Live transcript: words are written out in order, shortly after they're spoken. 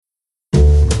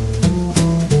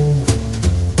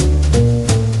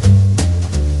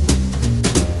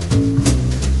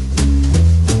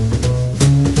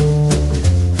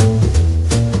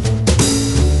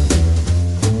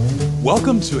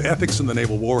to Ethics in the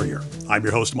Naval Warrior. I'm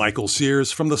your host, Michael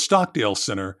Sears, from the Stockdale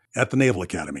Center at the Naval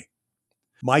Academy.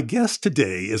 My guest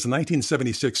today is a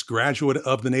 1976 graduate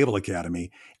of the Naval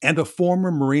Academy and a former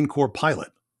Marine Corps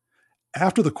pilot.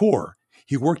 After the Corps,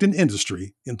 he worked in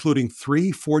industry, including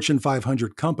 3 Fortune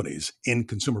 500 companies in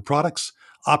consumer products,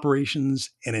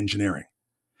 operations, and engineering.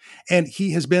 And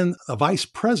he has been a vice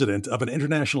president of an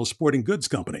international sporting goods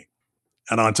company.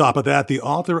 And on top of that, the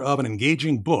author of an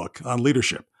engaging book on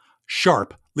leadership,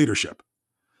 Sharp Leadership.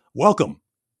 Welcome,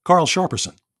 Carl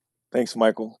Sharperson. Thanks,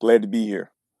 Michael. Glad to be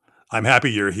here. I'm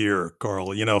happy you're here,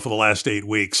 Carl. You know, for the last 8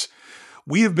 weeks,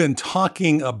 we have been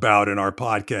talking about in our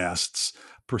podcasts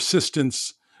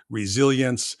persistence,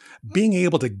 resilience, being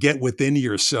able to get within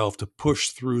yourself to push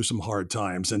through some hard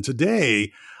times. And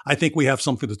today, I think we have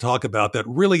something to talk about that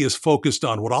really is focused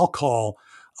on what I'll call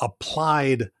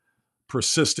applied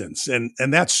persistence. And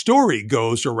that story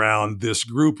goes around this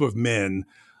group of men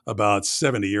about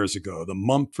 70 years ago, the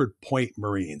Mumford Point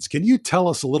Marines. Can you tell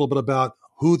us a little bit about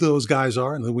who those guys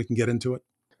are, and then we can get into it?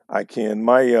 I can.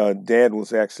 My dad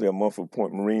was actually a Mumford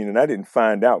Point Marine, and I didn't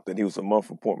find out that he was a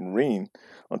Mumford Point Marine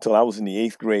until I was in the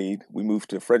 8th grade. We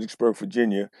moved to Fredericksburg,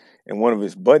 Virginia, and one of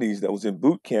his buddies that was in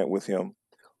boot camp with him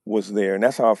was there. And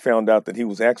that's how I found out that he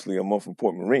was actually a Mumford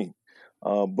Point Marine.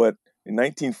 But in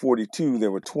 1942,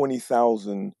 there were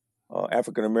 20,000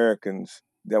 African Americans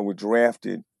that were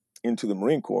drafted into the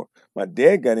Marine Corps. My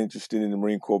dad got interested in the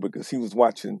Marine Corps because he was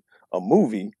watching a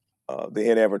movie. They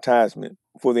had advertisement.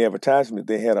 For the advertisement,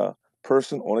 they had a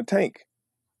person on a tank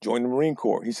join the Marine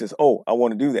Corps. He says, "Oh, I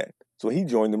want to do that." So he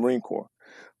joined the Marine Corps.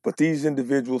 But these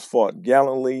individuals fought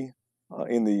gallantly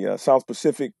in the South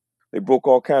Pacific. They broke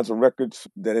all kinds of records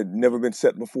that had never been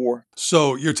set before.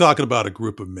 So you're talking about a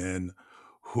group of men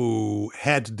who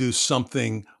had to do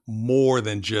something more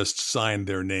than just sign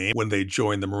their name when they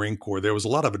joined the Marine Corps. There was a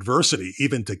lot of adversity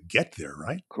even to get there,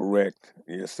 right? Correct.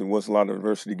 Yes, there was a lot of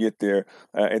adversity to get there.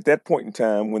 At that point in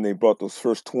time, when they brought those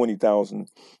first 20,000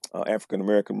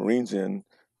 African-American Marines in,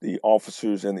 the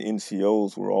officers and the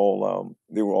NCOs were all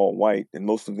they were all white, and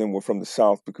most of them were from the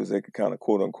South because they could kind of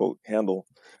quote unquote handle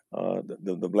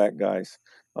the black guys.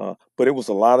 But it was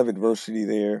a lot of adversity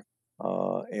there,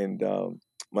 and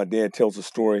my dad tells a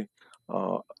story,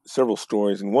 several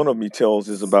stories, and one of them he tells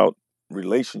is about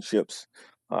relationships.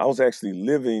 I was actually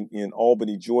living in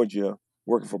Albany, Georgia,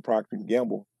 working for Procter &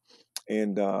 Gamble,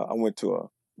 and I went to a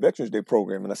Veterans Day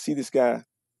program, and I see this guy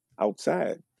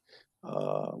outside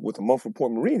with a Mumford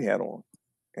Point Marine hat on,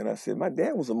 and I said, "My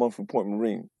dad was a Mumford Point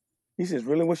Marine." He says,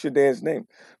 "Really? What's your dad's name?"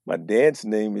 My dad's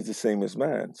name is the same as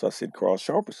mine, so I said, "Carl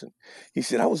Sharperson." He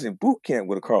said, "I was in boot camp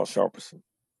with a Carl Sharperson."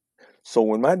 So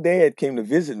when my dad came to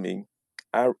visit me,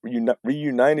 I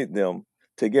reunited them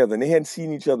together. And they hadn't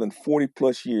seen each other in 40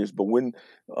 plus years. But when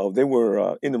they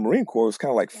were in the Marine Corps, it was kind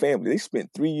of like family. They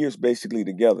spent 3 years basically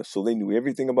together. So they knew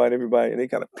everything about everybody. And they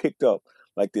kind of picked up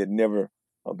like they had never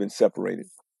been separated.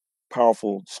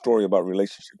 Powerful story about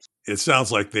relationships. It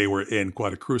sounds like they were in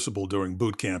quite a crucible during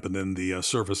boot camp and then the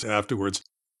service afterwards.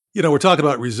 You know, we're talking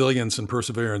about resilience and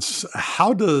perseverance.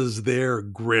 How does their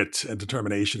grit and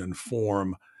determination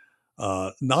inform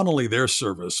not only their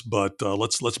service, but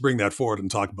let's bring that forward and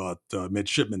talk about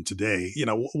midshipmen today. You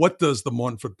know, what does the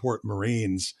Mumford Point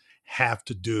Marines have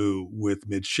to do with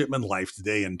midshipman life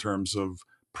today in terms of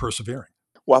persevering?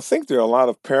 Well, I think there are a lot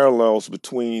of parallels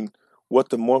between what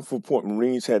the Mumford Point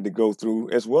Marines had to go through,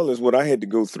 as well as what I had to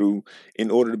go through in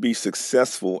order to be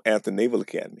successful at the Naval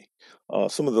Academy.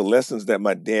 Some of the lessons that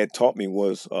my dad taught me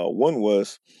was one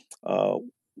was uh,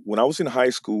 when I was in high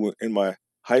school, and my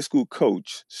high school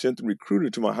coach sent the recruiter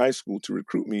to my high school to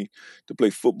recruit me to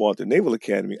play football at the Naval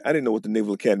Academy. I didn't know what the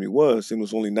Naval Academy was, and it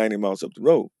was only 90 miles up the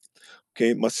road.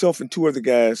 Okay, myself and 2 other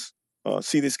guys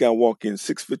see this guy walk in,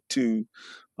 6'2",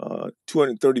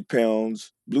 230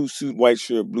 pounds, blue suit, white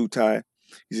shirt, blue tie.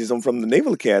 He says, "I'm from the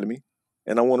Naval Academy,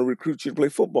 and I want to recruit you to play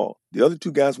football." The other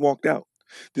 2 guys walked out.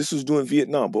 This was during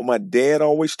Vietnam, but my dad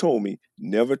always told me,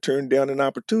 never turn down an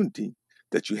opportunity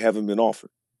that you haven't been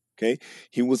offered. Okay,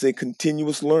 he was a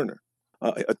continuous learner.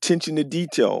 Attention to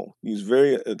detail. He was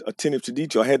very attentive to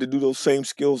detail. I had to do those same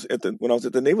skills when I was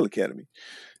at the Naval Academy.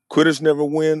 Quitters never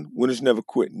win, winners never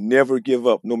quit. Never give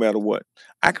up, no matter what.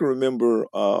 I can remember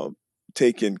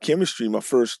taking chemistry my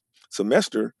first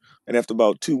semester, and after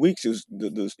about 2 weeks,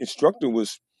 the instructor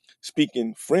was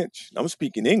speaking French. I'm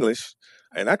speaking English,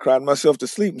 and I cried myself to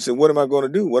sleep and said, "What am I going to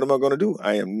do? What am I going to do?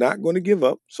 I am not going to give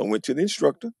up." So I went to the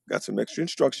instructor, got some extra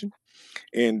instruction,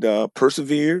 and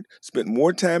persevered, spent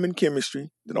more time in chemistry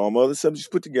than all my other subjects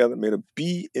put together, made a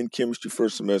B in chemistry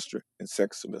first semester and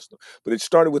second semester. But it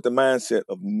started with the mindset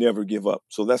of never give up.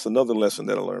 So that's another lesson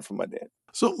that I learned from my dad.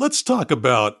 So let's talk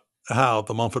about how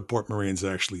the Mumford Port Marines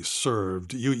actually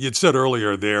served. You'd said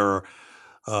earlier there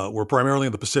were primarily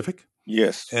in the Pacific,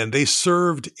 Yes. and they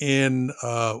served in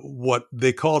what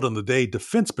they called in the day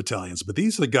defense battalions. But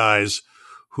these are the guys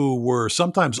who were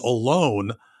sometimes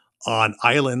alone on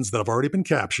islands that have already been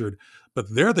captured, but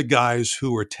they're the guys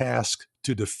who were tasked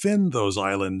to defend those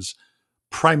islands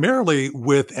primarily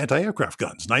with anti-aircraft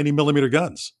guns, 90 millimeter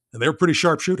guns, and they were pretty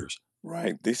sharp shooters.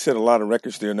 Right. They set a lot of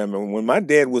records there. And I mean, when my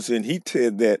dad was in, he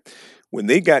said that when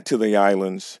they got to the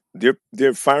islands,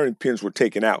 their firing pins were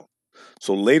taken out.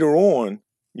 So later on,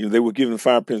 they were given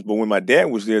fire pins. But when my dad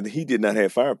was there, he did not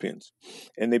have fire pins.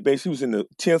 And they basically was in the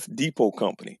 10th Depot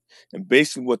Company. And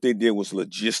basically what they did was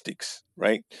logistics,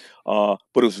 right? But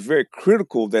it was very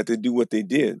critical that they do what they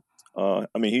did. I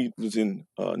mean, he was in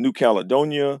New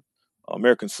Caledonia,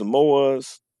 American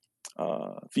Samoas,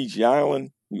 Fiji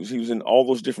Island. He was in all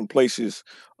those different places,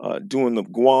 doing the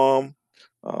Guam,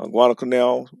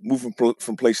 Guadalcanal, moving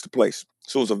from place to place.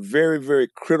 So it was a very, very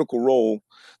critical role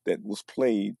that was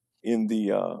played in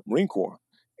the Marine Corps.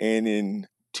 And in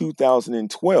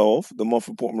 2012, the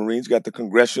Mumford Port Marines got the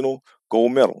Congressional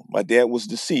Gold Medal. My dad was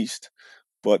deceased,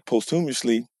 but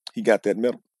posthumously, he got that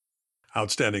medal.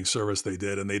 Outstanding service they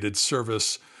did. And they did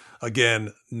service,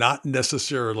 again, not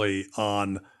necessarily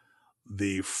on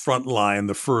the front line,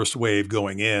 the first wave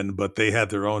going in, but they had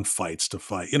their own fights to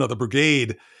fight. The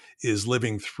brigade is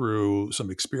living through some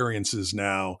experiences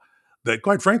now that,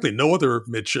 quite frankly, no other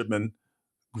midshipman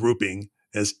grouping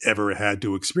has ever had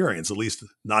to experience, at least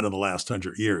not in the last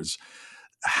 100 years.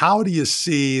 How do you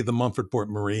see the Mumford Port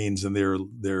Marines and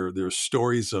their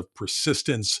stories of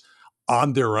persistence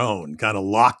on their own, kind of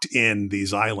locked in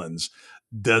these islands?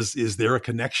 Is there a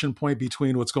connection point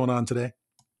between what's going on today?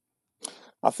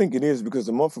 I think it is because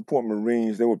the Mumford Port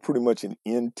Marines, they were pretty much an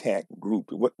intact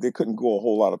group. They couldn't go a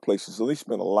whole lot of places, so they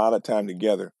spent a lot of time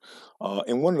together.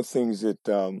 And one of the things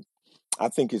that I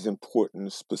think is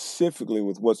important, specifically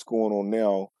with what's going on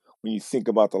now, when you think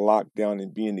about the lockdown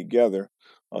and being together,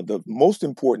 the most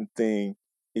important thing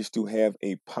is to have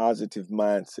a positive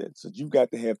mindset. So you've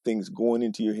got to have things going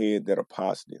into your head that are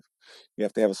positive. You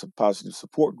have to have a positive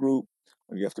support group.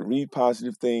 You have to read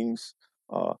positive things.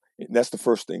 That's the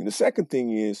first thing. The second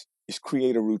thing is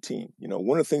create a routine.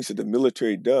 One of the things that the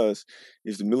military does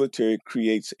is the military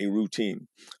creates a routine,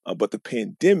 but the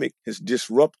pandemic has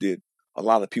disrupted a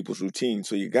lot of people's routine.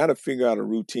 So you got to figure out a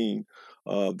routine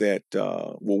that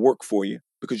will work for you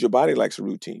because your body likes a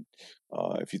routine.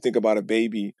 If you think about a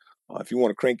baby, if you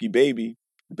want a cranky baby,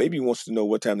 the baby wants to know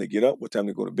what time they get up, what time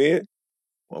they go to bed,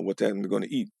 or what time they're going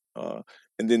to eat.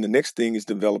 And then the next thing is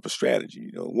develop a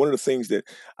strategy. One of the things that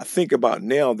I think about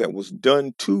now that was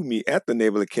done to me at the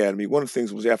Naval Academy, one of the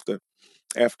things was after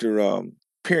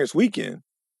Parents Weekend.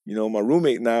 My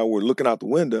roommate and I were looking out the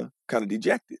window, kind of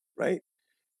dejected, right?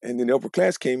 And then the upper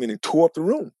class came in and tore up the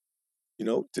room,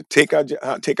 to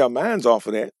take our minds off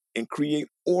of that and create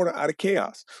order out of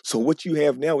chaos. So what you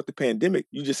have now with the pandemic,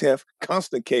 you just have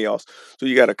constant chaos. So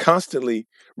you got to constantly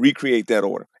recreate that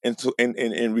order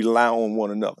and rely on one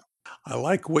another. I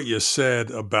like what you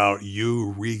said about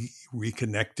you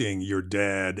reconnecting your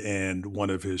dad and one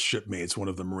of his shipmates, one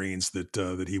of the Marines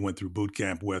that he went through boot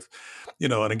camp with.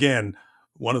 And again,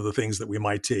 one of the things that we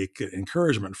might take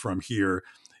encouragement from here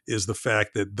is the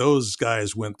fact that those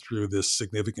guys went through this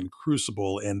significant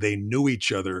crucible and they knew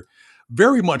each other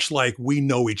very much like we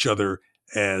know each other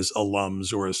as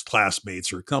alums or as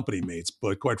classmates or company mates.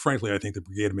 But quite frankly, I think the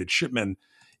brigade midshipmen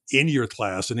in your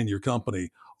class and in your company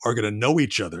are going to know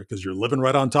each other because you're living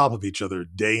right on top of each other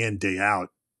day in, day out,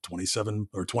 27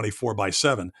 or 24 by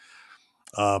 7.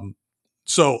 Um,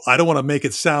 so I don't want to make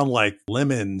it sound like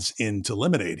lemons into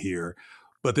lemonade here,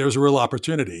 but there's a real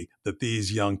opportunity that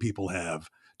these young people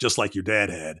have, just like your dad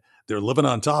had. They're living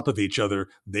on top of each other.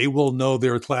 They will know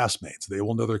their classmates. They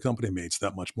will know their company mates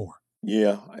that much more.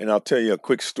 Yeah, and I'll tell you a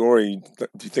quick story.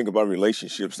 If you think about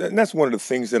relationships, and that's one of the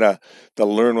things that I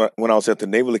learned when I was at the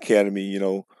Naval Academy.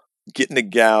 Getting the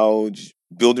gouge,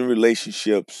 building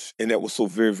relationships, and that was so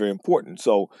very, very important.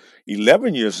 So,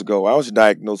 11 years ago, I was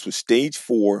diagnosed with stage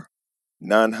 4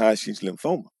 non-Hodgkin's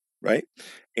lymphoma, right?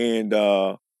 And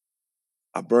I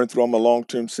burned through all my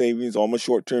long-term savings, all my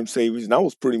short-term savings, and I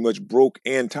was pretty much broke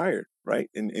and tired,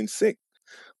 right, and sick.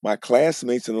 My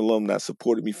classmates and alumni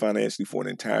supported me financially for an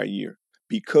entire year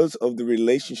because of the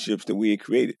relationships that we had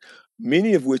created,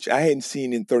 many of which I hadn't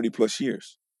seen in 30 plus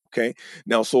years. Okay.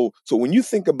 Now, so when you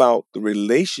think about the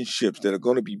relationships that are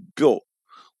going to be built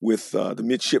with the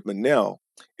midshipmen now,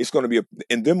 it's going to be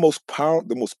and the most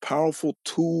powerful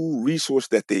tool resource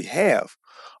that they have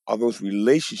are those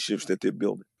relationships that they're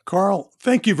building. Carl,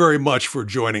 thank you very much for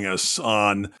joining us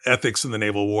on Ethics in the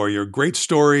Naval Warrior. Great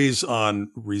stories on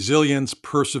resilience,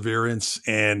 perseverance,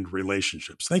 and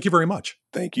relationships. Thank you very much.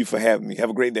 Thank you for having me. Have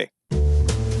a great day.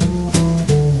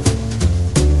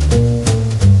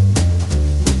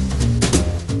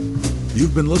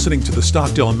 You've been listening to the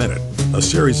Stockdale Minute, a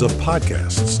series of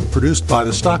podcasts produced by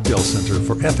the Stockdale Center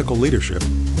for Ethical Leadership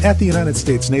at the United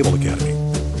States Naval Academy.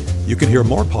 You can hear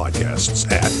more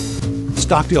podcasts at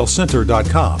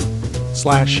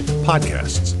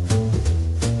stockdalecenter.com/podcasts.